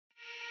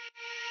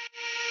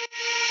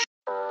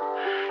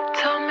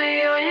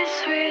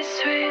sweet,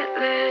 sweet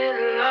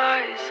little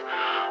lies,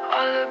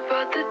 all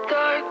about the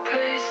dark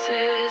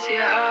places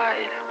you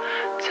hide.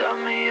 Tell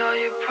me all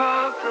your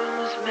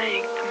problems,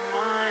 make them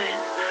mine.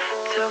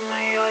 Tell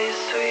me all your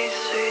sweet,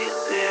 sweet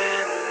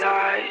little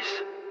lies.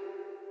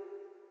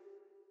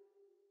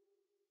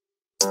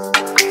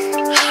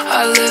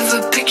 I live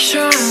a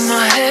picture in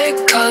my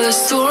head, colors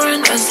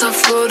soaring as I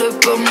float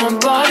above my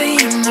body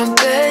in my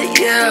bed,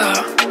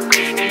 yeah.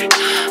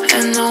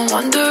 And I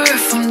wonder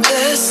if I'm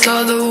dead,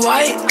 saw the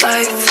white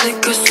light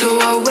flicker, so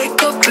I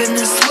wake up in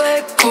this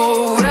wet,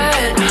 cold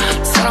red.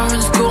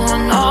 Sirens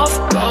going off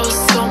about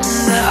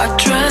something that I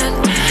dreamt,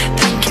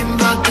 thinking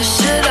about the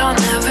shit I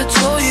never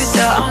told you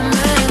that I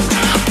meant.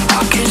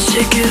 I can't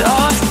shake it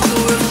off,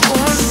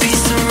 chloroform,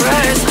 peace and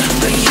rest,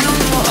 but you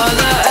know all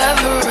I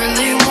ever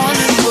really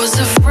wanted was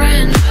a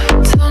friend.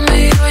 Tell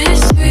me all your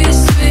sweet,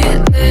 sweet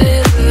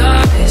little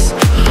lies,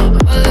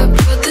 all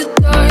about the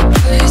dark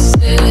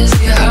places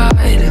you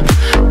hide.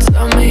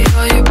 Tell me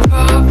all your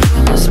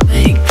problems,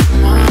 make them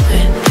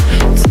mine.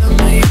 Tell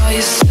me all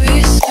your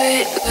sweet,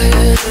 sweet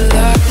little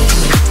lies.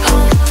 I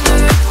wonder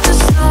if the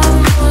sun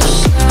will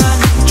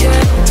shine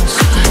again,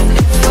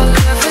 if I'll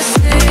ever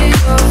see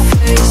your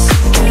face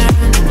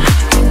again.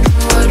 You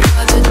know I'd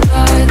rather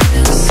die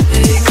than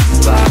say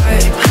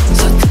goodbye.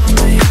 So tell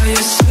me all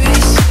your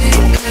sweet,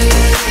 sweet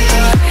little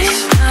lies.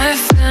 My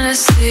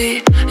fantasy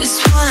is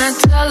wanna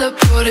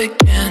teleport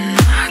again.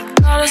 I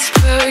got a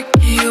spare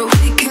key,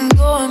 we can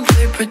go and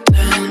play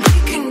pretend. We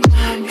can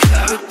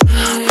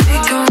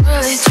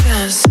really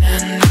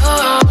transcend.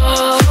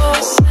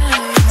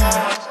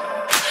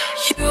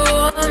 You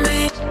and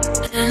me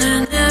in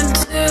an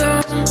empty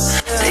room,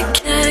 they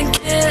can't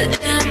get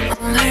in,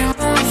 only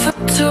room for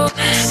two.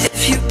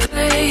 If you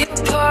play your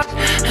part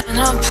and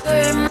I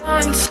play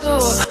mine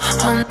too,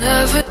 I'll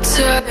never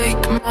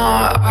take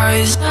my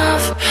eyes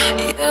off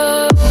you.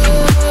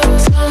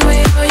 Tell me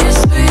all your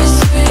sweet,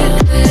 sweet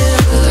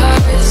little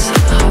lies,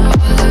 all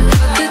about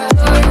the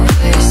dark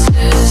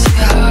places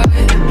you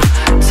hide.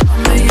 Tell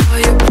me all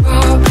your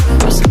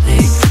problems,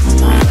 make them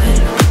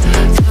mine.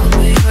 Tell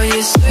me all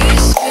your sweet,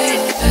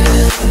 sweet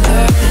little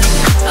lies.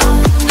 I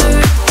wonder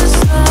if the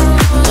sun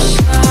will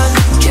shine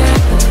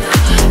again,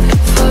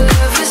 if I'll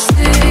ever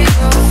see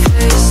your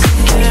face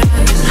again.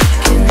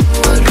 You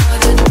know I'd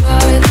rather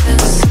die than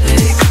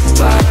say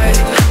goodbye.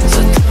 So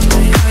tell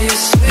me all your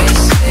sweet,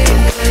 sweet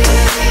little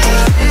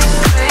lies.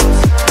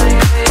 Tell me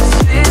all your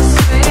sweet,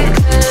 sweet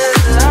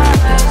little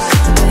lies.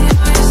 Tell me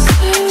all your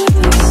sweet,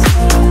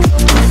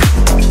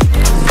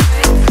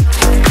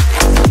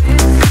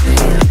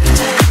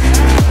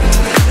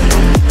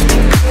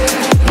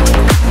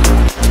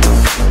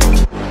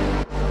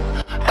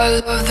 I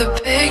love the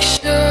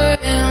picture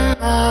in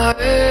my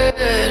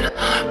head,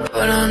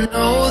 but I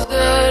know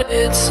that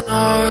it's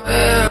not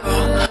real.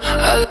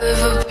 I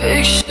live a